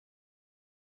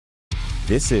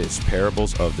This is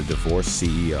Parables of the Divorced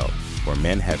CEO, where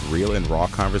men have real and raw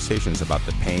conversations about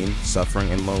the pain, suffering,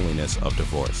 and loneliness of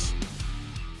divorce.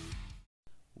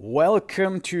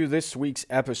 Welcome to this week's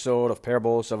episode of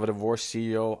Parables of a Divorced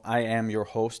CEO. I am your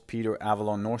host, Peter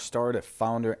Avalon Northstar, the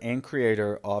founder and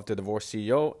creator of the Divorced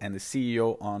CEO and the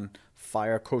CEO on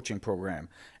Fire Coaching Program.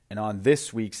 And on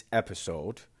this week's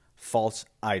episode, False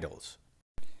Idols.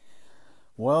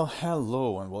 Well,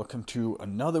 hello and welcome to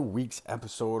another week's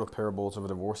episode of Parables of a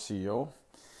Divorced CEO.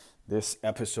 This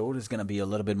episode is going to be a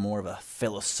little bit more of a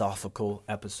philosophical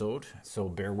episode, so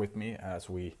bear with me as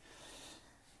we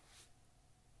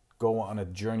go on a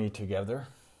journey together.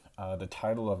 The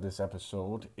title of this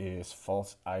episode is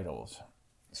False Idols.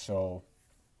 So,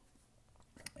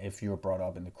 if you're brought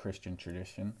up in the Christian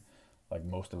tradition, like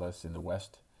most of us in the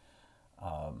West,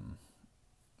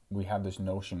 we have this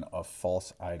notion of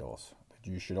false idols.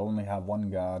 You should only have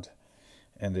one God,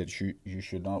 and that you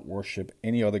should not worship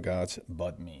any other gods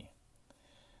but me.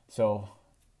 So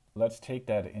let's take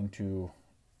that into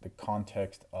the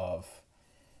context of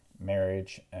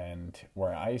marriage, and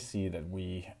where I see that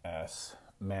we as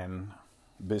men,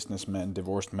 businessmen,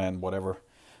 divorced men, whatever,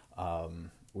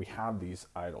 we have these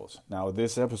idols. Now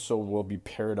this episode will be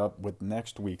paired up with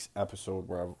next week's episode,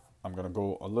 where I'm going to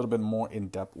go a little bit more in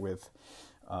depth with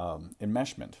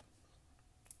enmeshment.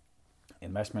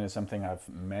 Enmeshment is something I've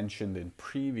mentioned in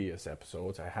previous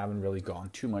episodes. I haven't really gone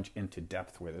too much into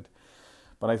depth with it,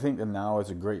 but I think that now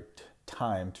is a great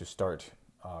time to start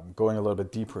going a little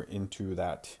bit deeper into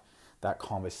that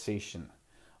conversation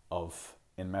of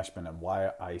enmeshment and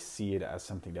why I see it as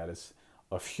something that is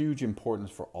of huge importance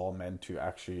for all men to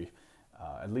actually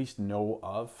at least know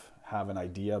of, have an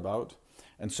idea about.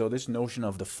 And so this notion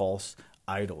of the false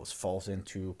idols falls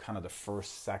into kind of the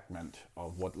first segment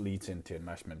of what leads into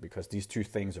enmeshment, because these two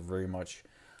things are very much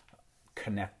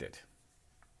connected.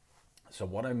 So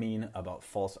what I mean about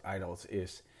false idols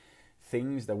is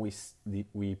things that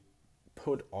we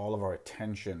put all of our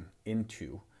attention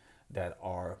into that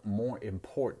are more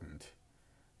important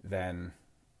than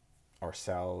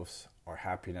ourselves, our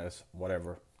happiness,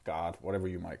 whatever, God, whatever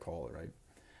you might call it, right?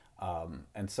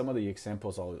 And some of the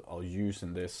examples I'll use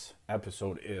in this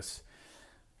episode is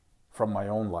from my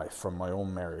own life, from my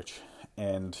own marriage.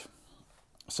 And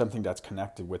something that's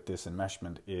connected with this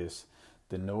enmeshment is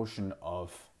the notion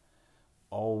of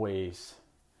always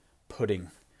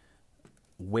putting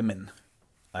women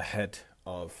ahead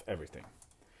of everything.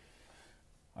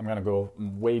 I'm going to go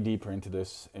way deeper into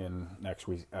this in next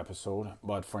week's episode,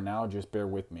 but for now, just bear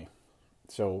with me.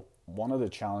 So one of the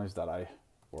challenges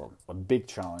a big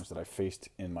challenge that I faced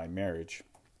in my marriage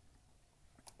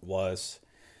was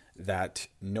that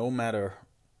no matter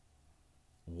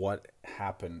what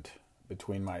happened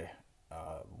between my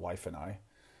wife and I,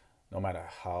 no matter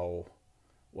how,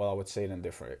 well, I would say it in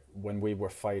different, when we were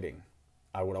fighting,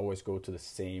 I would always go to the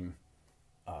same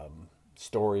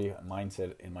story,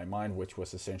 mindset in my mind, which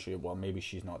was essentially, well, maybe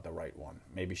she's not the right one.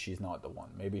 Maybe she's not the one.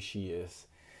 Maybe she is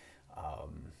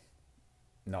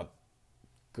not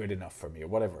good enough for me or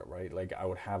whatever, right? Like I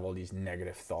would have all these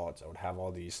negative thoughts. I would have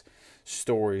all these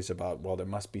stories about, well, there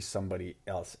must be somebody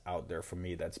else out there for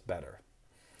me that's better.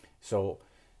 So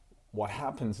what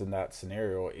happens in that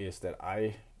scenario is that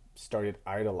I started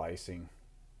idolizing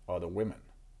other women,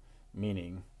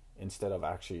 meaning instead of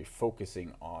actually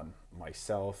focusing on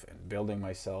myself and building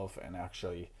myself and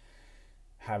actually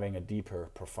having a deeper,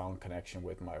 profound connection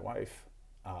with my wife,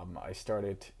 I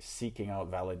started seeking out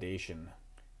validation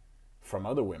from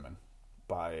other women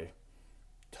by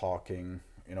talking.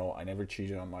 I never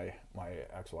cheated on my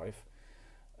ex-wife,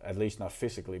 at least not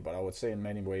physically, but I would say in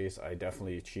many ways I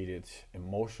definitely cheated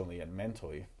emotionally and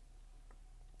mentally,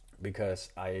 because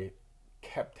I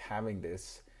kept having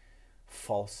this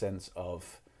false sense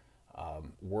of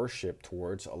worship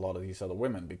towards a lot of these other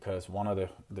women. Because one of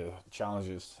the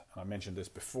challenges, and I mentioned this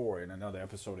before in another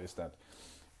episode, is that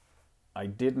I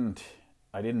didn't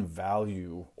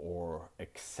value or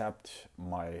accept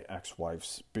my ex-wife's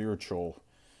spiritual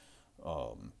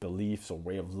beliefs or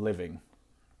way of living.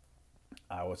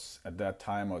 At that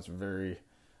time I was very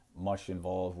much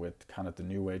involved with kind of the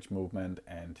New Age movement,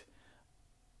 and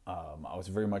I was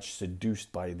very much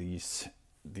seduced by these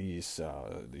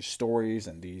stories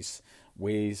and these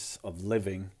ways of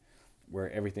living where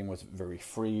everything was very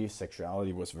free,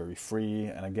 sexuality was very free,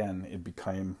 and again, it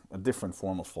became a different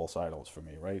form of false idols for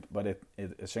me, right? But it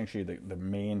essentially, the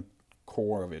main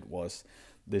core of it was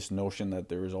this notion that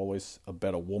there is always a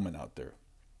better woman out there.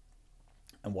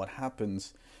 And what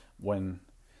happens when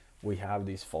we have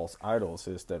these false idols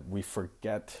is that we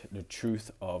forget the truth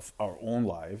of our own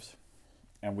lives,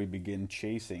 and we begin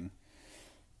chasing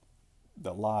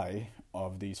the lie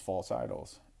of these false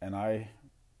idols. And I,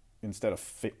 instead of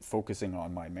focusing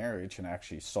on my marriage and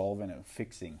actually solving and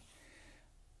fixing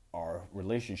our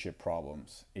relationship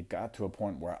problems, it got to a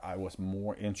point where I was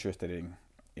more interested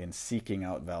in seeking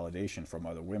out validation from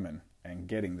other women and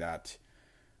getting that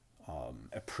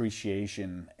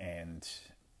appreciation and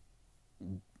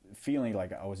feeling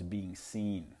like I was being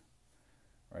seen,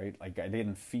 right? Like I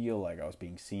didn't feel like I was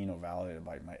being seen or validated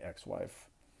by my ex-wife.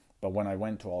 But when I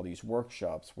went to all these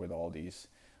workshops with all these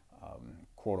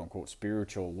quote unquote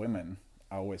spiritual women,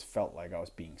 I always felt like I was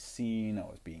being seen, I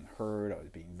was being heard, I was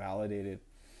being validated.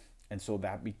 And so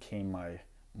that became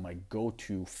my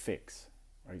go-to fix,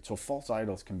 right? So false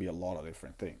idols can be a lot of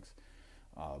different things.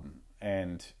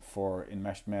 And for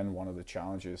enmeshed men, one of the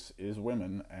challenges is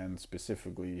women, and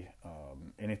specifically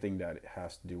anything that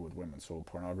has to do with women. So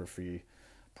pornography,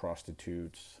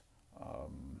 prostitutes,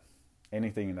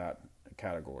 anything in that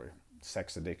category,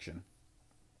 sex addiction.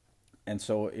 And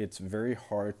so it's very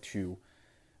hard to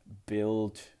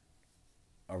build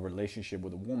a relationship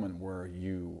with a woman where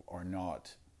you are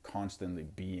not constantly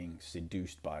being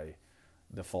seduced by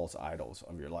the false idols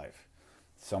of your life.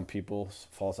 Some people's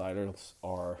false idols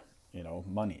are,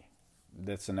 money.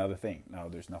 That's another thing. Now,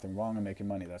 there's nothing wrong in making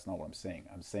money. That's not what I'm saying.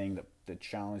 I'm saying that the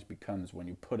challenge becomes when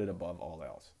you put it above all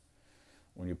else.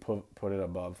 When you put it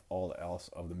above all else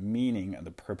of the meaning and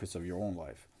the purpose of your own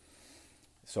life,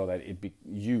 so that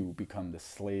you become the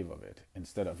slave of it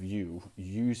instead of you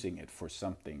using it for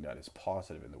something that is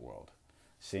positive in the world.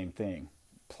 Same thing.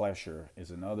 Pleasure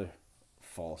is another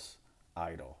false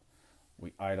idol.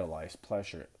 We idolize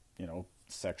pleasure.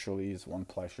 Sexually is one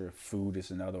pleasure. Food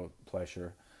is another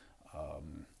pleasure.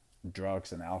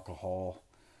 Drugs and alcohol,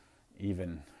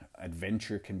 even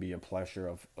adventure can be a pleasure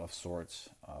of sorts.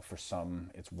 For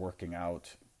some, it's working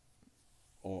out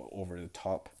over the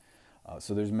top.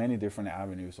 So there's many different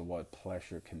avenues of what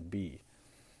pleasure can be.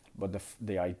 But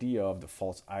the idea of the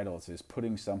false idols is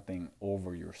putting something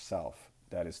over yourself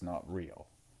that is not real,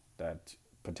 that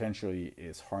potentially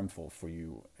is harmful for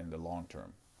you in the long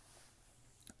term.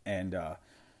 And I'm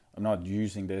not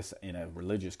using this in a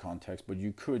religious context, but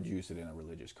you could use it in a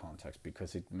religious context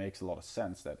because it makes a lot of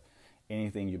sense that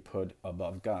anything you put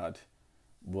above God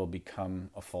will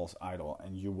become a false idol,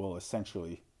 and you will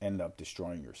essentially end up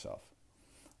destroying yourself.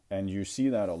 And you see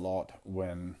that a lot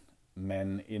when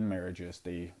men in marriages,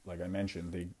 like I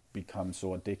mentioned, they become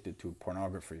so addicted to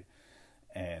pornography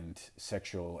and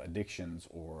sexual addictions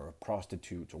or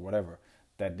prostitutes or whatever,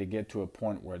 that they get to a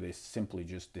point where they simply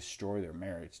just destroy their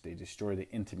marriage. They destroy the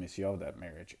intimacy of that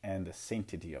marriage and the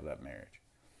sanctity of that marriage.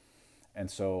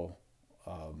 And so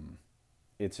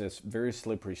it's a very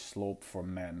slippery slope for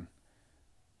men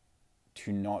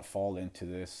to not fall into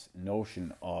this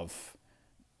notion of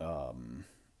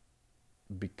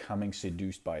becoming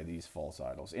seduced by these false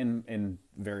idols in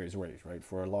various ways, right?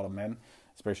 For a lot of men,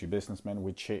 especially businessmen,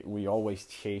 we always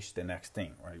chase the next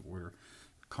thing, right? We're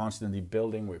constantly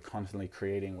building, we're constantly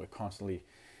creating, we're constantly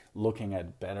looking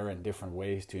at better and different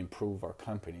ways to improve our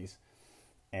companies.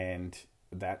 And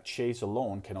that chase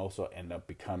alone can also end up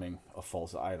becoming a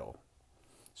false idol.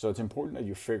 So it's important that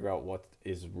you figure out what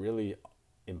is really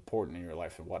important in your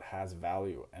life and what has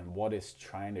value and what is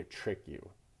trying to trick you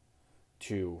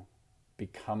to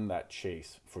become that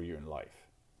chase for you in life.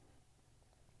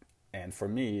 And for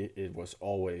me, it was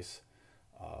always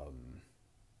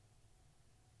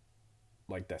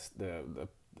like this, the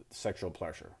sexual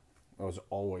pleasure. It was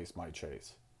always my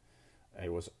chase. It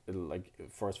was like,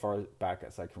 for as far back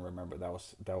as I can remember, that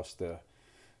was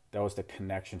the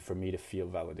connection for me to feel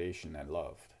validation and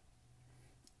loved.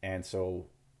 And so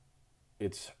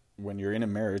it's when you're in a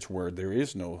marriage where there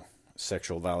is no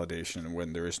sexual validation,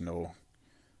 when there is no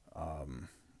a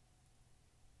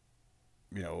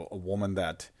woman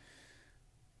that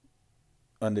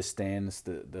understands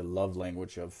the love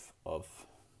language of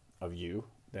you,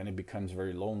 then it becomes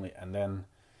very lonely. And then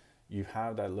you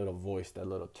have that little voice, that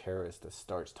little terrorist that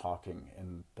starts talking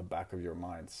in the back of your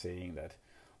mind, saying that,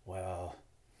 well,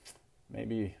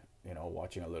 maybe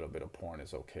watching a little bit of porn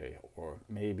is okay, or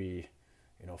maybe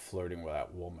flirting with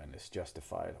that woman is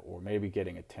justified, or maybe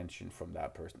getting attention from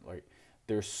that person. Like,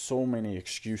 there's so many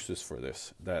excuses for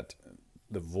this that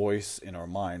the voice in our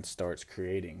mind starts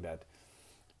creating, that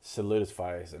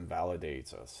solidifies and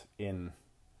validates us in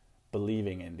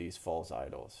believing in these false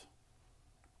idols.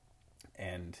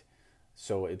 And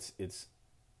so it's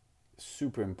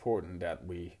super important that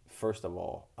we first of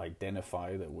all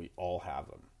identify that we all have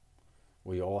them.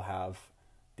 We all have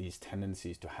these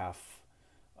tendencies to have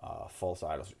false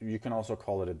idols. You can also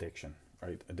call it addiction,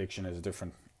 right? Addiction is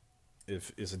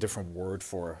a different word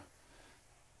for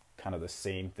kind of the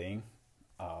same thing.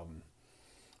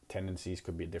 tendencies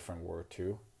could be a different word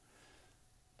too.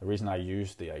 The reason I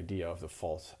use the idea of the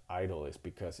false idol is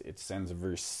because it sends a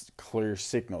very clear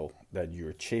signal that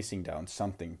you're chasing down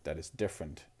something that is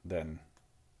different than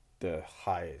the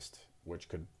highest, which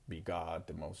could be God,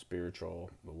 the most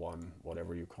spiritual, the one,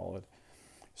 whatever you call it.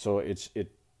 So it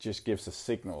just gives a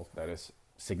signal that is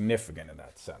significant in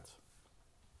that sense.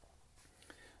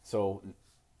 So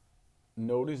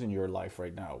notice in your life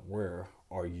right now, where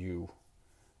are you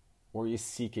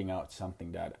seeking out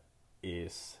something that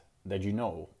you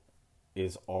know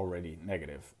is already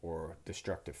negative or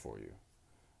destructive for you,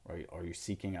 right? Are you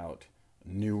seeking out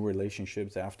new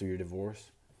relationships after your divorce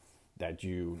that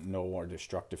you know are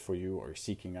destructive for you? Or are you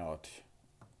seeking out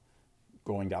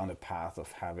going down the path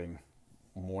of having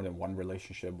more than one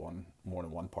relationship, more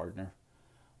than one partner?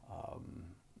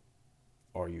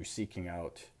 Are you seeking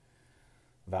out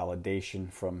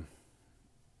validation from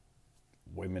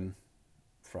women,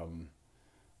 from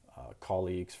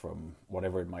colleagues, from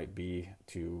whatever it might be,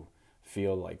 to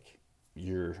feel like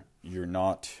you're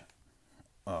not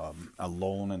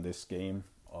alone in this game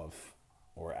of,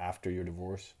 or after your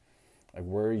divorce? Like,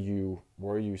 where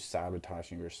are you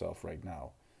sabotaging yourself right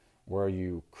now? Where are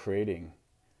you creating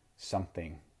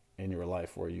something in your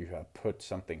life where you have put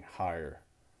something higher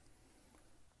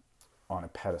on a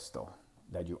pedestal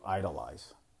that you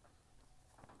idolize?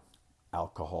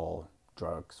 Alcohol,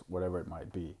 drugs, whatever it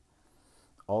might be.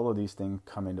 All of these things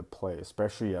come into play,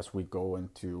 especially as we go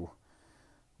into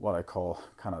what I call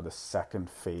kind of the second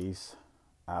phase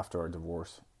after our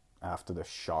divorce, after the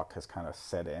shock has kind of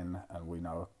set in, and we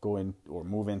now go in or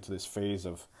move into this phase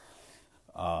of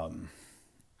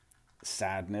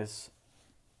sadness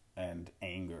and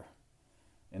anger.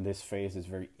 In this phase, it's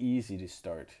very easy to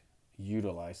start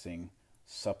utilizing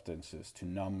substances to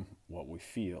numb what we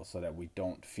feel so that we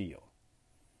don't feel.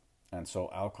 And so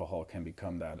alcohol can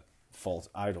become that false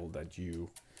idol that you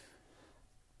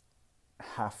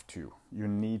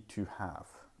need to have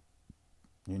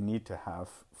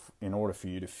in order for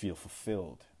you to feel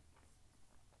fulfilled,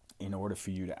 in order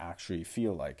for you to actually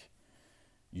feel like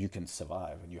you can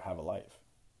survive and you have a life.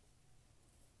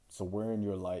 So where in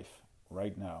your life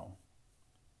right now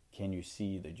can you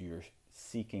see that you're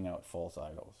seeking out false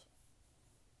idols?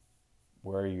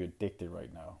 Where are you addicted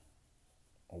right now?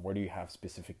 Or where do you have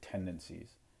specific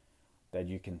tendencies that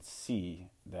you can see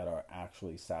that are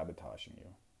actually sabotaging you?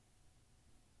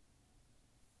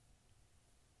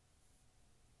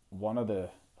 One of the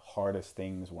hardest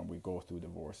things when we go through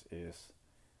divorce is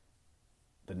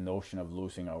the notion of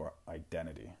losing our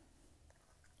identity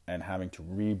and having to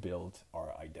rebuild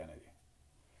our identity.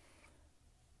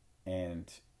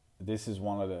 And this is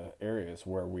one of the areas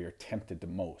where we are tempted the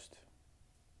most.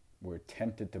 We're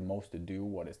tempted the most to do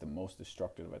what is the most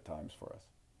destructive at times for us.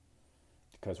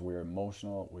 Because we're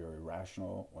emotional, we're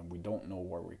irrational, when we don't know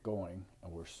where we're going,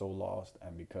 and we're so lost,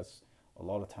 and because a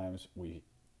lot of times we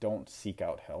don't seek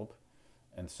out help,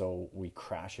 and so we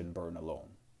crash and burn alone.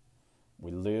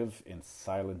 We live in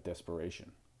silent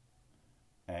desperation,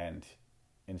 and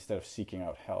instead of seeking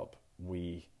out help,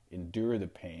 we endure the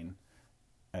pain,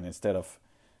 and instead of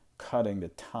cutting the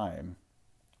time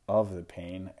of the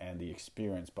pain and the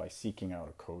experience by seeking out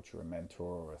a coach or a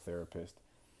mentor or a therapist,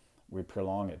 we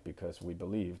prolong it because we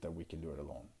believe that we can do it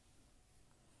alone.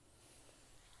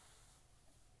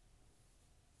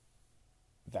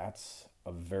 That's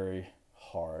a very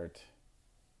hard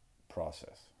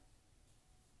process.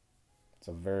 It's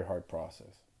a very hard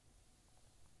process.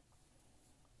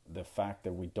 The fact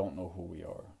that we don't know who we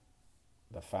are,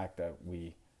 the fact that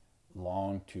we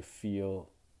long to feel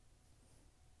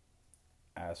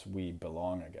as we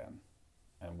belong again,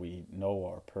 and we know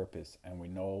our purpose, and we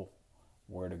know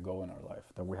where to go in our life,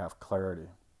 that we have clarity.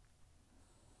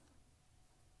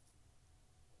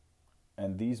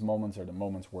 And these moments are the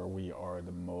moments where we are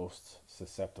the most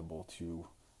susceptible to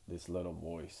this little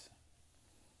voice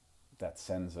that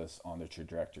sends us on the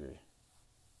trajectory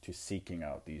to seeking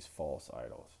out these false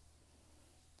idols.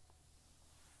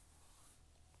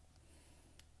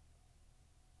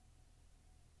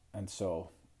 And so,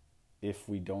 if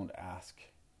we don't ask,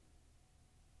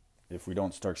 if we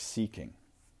don't start seeking,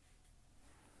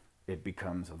 it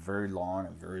becomes a very long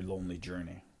and very lonely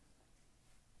journey.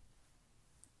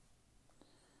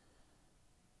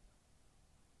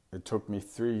 It took me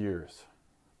 3 years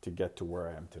to get to where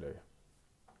I am today.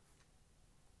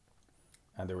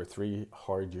 And there were 3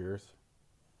 hard years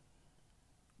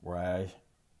where I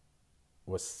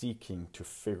was seeking to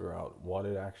figure out what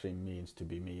it actually means to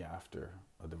be me after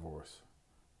a divorce,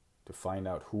 to find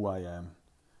out who I am,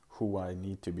 who I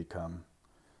need to become,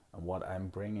 and what I'm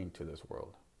bringing to this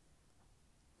world.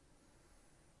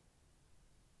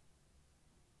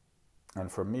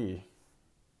 And for me,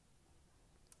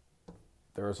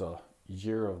 there was a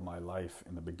year of my life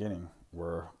in the beginning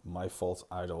where my false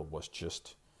idol was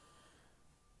just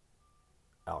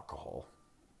alcohol,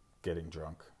 getting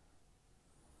drunk,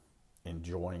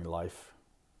 enjoying life,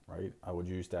 right? I would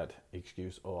use that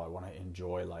excuse, oh, I want to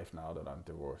enjoy life now that I'm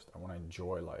divorced. I want to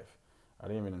enjoy life. I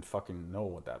didn't even fucking know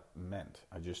what that meant.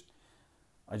 I just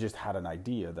had an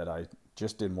idea that I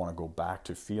just didn't want to go back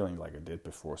to feeling like I did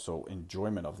before. So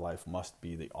enjoyment of life must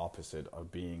be the opposite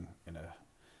of being in a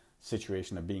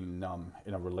situation of being numb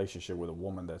in a relationship with a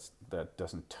woman that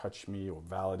doesn't touch me or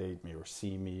validate me or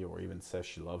see me or even says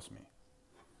she loves me.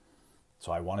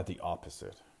 So I wanted the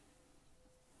opposite.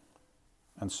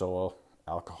 And so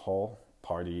alcohol,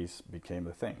 parties became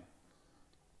the thing.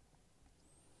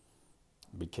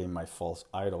 Became my false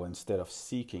idol instead of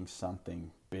seeking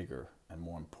something bigger and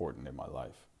more important in my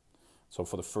life. So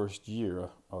for the first year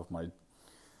of my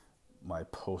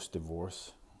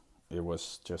post-divorce, it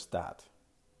was just that.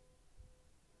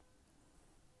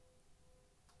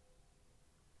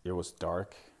 It was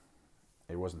dark,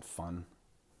 it wasn't fun,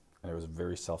 and it was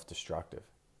very self-destructive.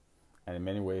 And in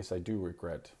many ways, I do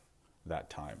regret that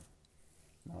time.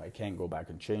 Now, I can't go back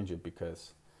and change it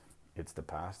because it's the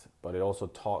past, but it also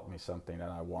taught me something that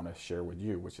I want to share with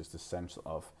you, which is the sense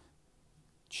of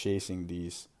chasing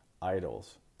these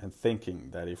idols and thinking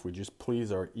that if we just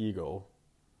please our ego,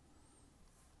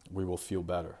 we will feel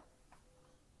better.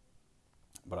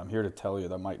 But I'm here to tell you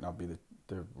that might not be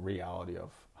the reality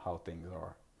of how things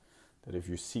are. That if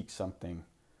you seek something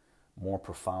more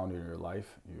profound in your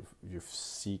life, you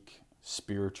seek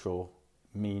spiritual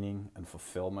meaning and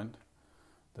fulfillment,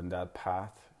 then that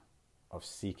path of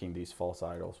seeking these false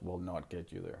idols will not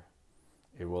get you there.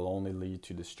 It will only lead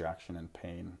to distraction and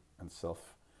pain and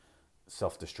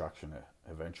self-destruction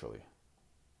eventually.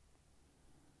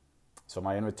 So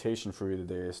my invitation for you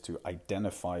today is to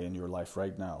identify in your life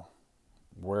right now,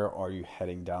 where are you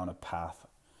heading down a path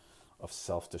of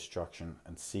self-destruction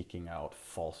and seeking out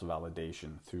false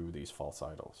validation through these false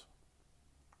idols?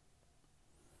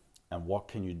 And what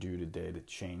can you do today to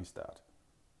change that?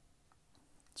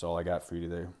 That's all I got for you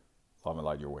today. Love and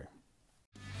light your way.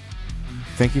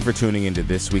 Thank you for tuning into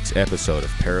this week's episode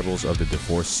of Parables of the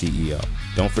Divorced CEO.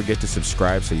 Don't forget to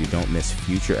subscribe so you don't miss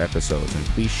future episodes, and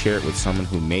please share it with someone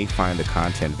who may find the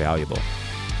content valuable.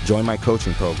 Join my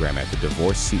coaching program at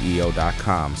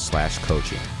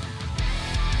thedivorcedceo.com/coaching.